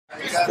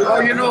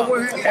Well,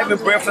 we're having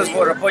breakfast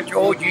with a bunch of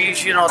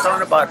OGs,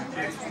 talking about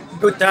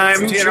good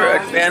times,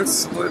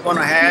 events we're going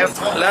to have.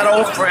 A lot of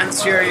old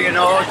friends here,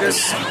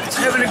 just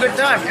having a good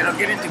time,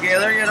 getting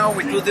together.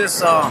 We do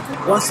this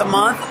once a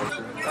month.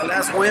 The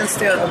last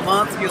Wednesday of the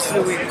month,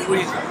 usually we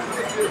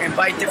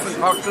invite different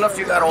car clubs.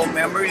 You got Old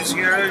Memories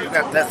here, you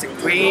got Plastic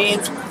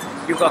Dreams,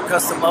 you got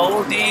KUSTOM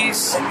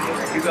Oldies,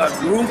 you got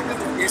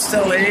GROUPE, East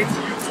LA.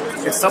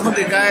 And some of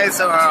the guys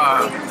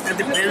are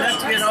independent,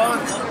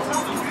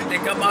 they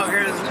come out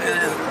here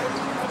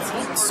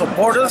and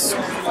support us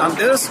on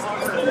this.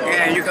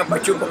 And you got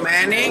Pachuco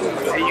Manny,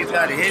 and you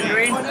got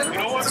Henry.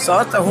 So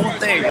it's the whole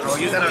thing,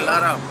 You got a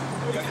lot of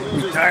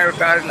retired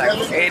guys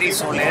like Eddie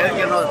Soler,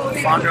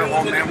 founder of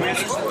Old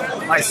Memories,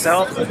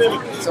 myself.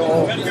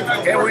 So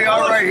here we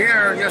are right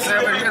here, just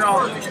having,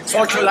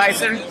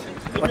 socializing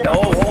with the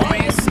old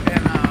homies.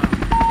 And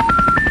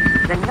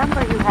the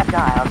number you have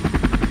dialed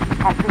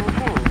has been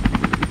changed.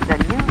 The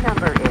new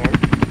number is...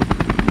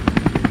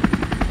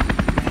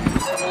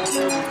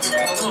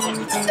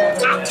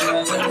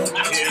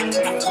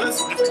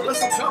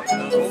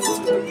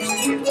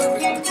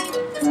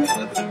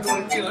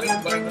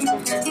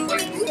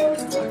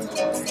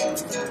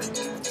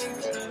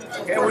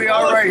 Here we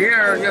are right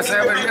here, just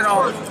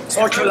having,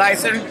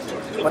 socializing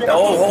with the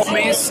old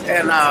homies,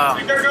 and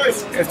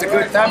it's a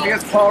good time.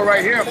 Here's Paul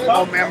right here from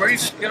Old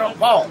Memories.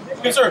 Paul.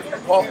 Yes, sir.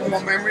 Paul from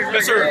Old Memories.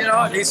 Yes,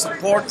 sir. He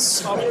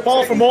supports.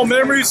 Paul from Old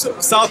Memories,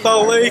 South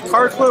LA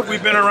Car Club.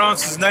 We've been around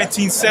since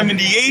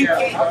 1978.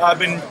 I've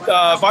been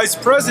vice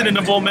president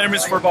of Old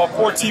Memories for about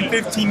 14,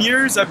 15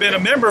 years. I've been a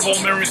member of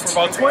Old Memories for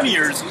about 20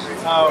 years.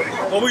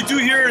 What we do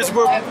here is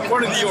we're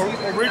one of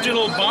the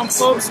original bomb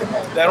clubs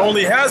that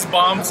only has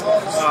bombs.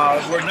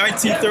 We're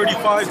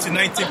 1935 to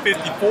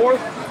 1954.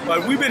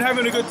 But we've been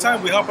having a good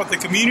time. We help out the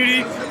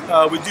community.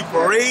 We do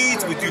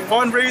parades. We do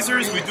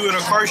fundraisers. We're doing a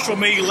car show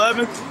May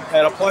 11th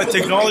at Applied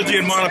Technology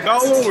in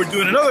Montebello. We're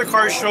doing another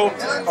car show,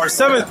 our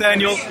 7th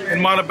annual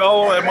in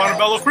Montebello at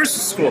Montebello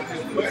Christian School.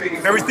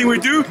 Everything we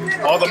do,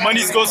 all the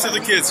money goes to the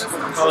kids.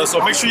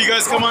 So make sure you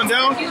guys come on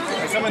down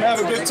and come and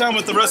have a good time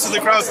with the rest of the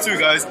crowds too,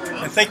 guys.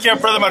 And thank you,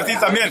 Brother Martin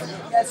también.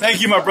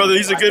 Thank you, my brother.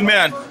 He's a good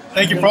man.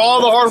 Thank you for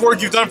all the hard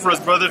work you've done for us,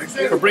 brother,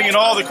 for bringing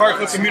all the car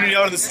club community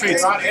out of the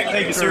streets.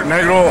 Thank you, sir.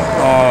 Negro,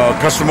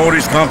 KUSTOM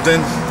Oldies,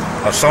 Compton,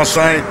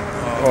 Southside.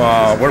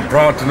 We're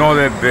proud to know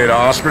that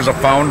Oscar's a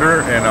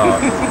founder, and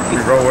we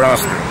rode with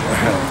Oscar.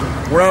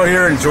 We're out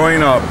here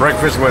enjoying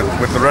breakfast with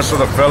the rest of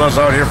the fellas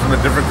out here from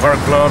the different car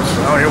clubs.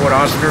 Out here with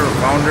Oscar,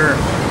 founder,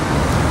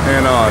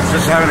 and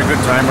just having a good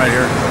time right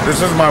here.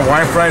 This is my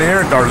wife right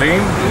here,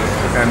 Darlene,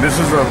 and this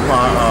is the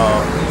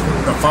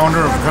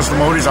founder of KUSTOM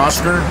Oldies,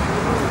 Oscar.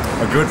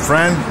 A good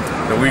friend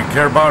that we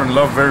care about and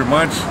love very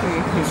much.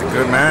 He's a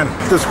good man.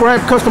 Describe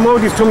KUSTOM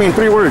Oldies to me in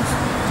 3 words.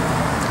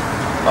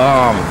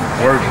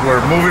 We're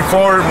moving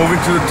forward, moving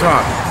to the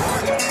top.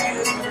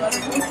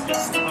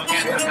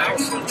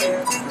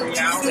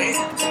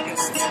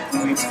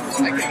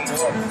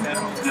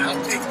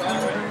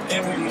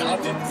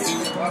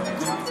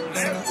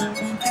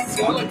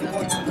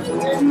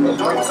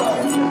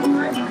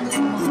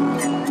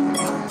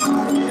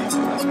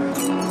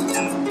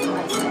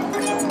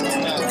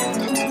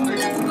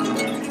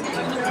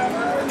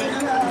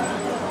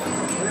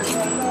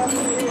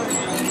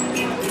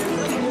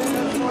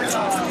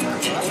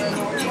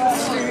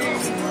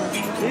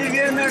 Y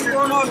viene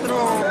con otro,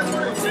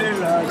 se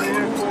la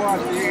dejo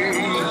aquí.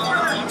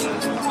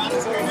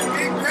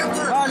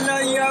 Jala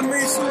ya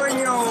mis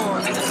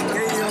sueños,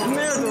 que yo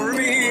me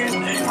dormí,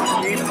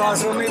 y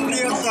paso mi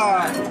tiempo,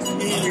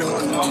 y yo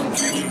no.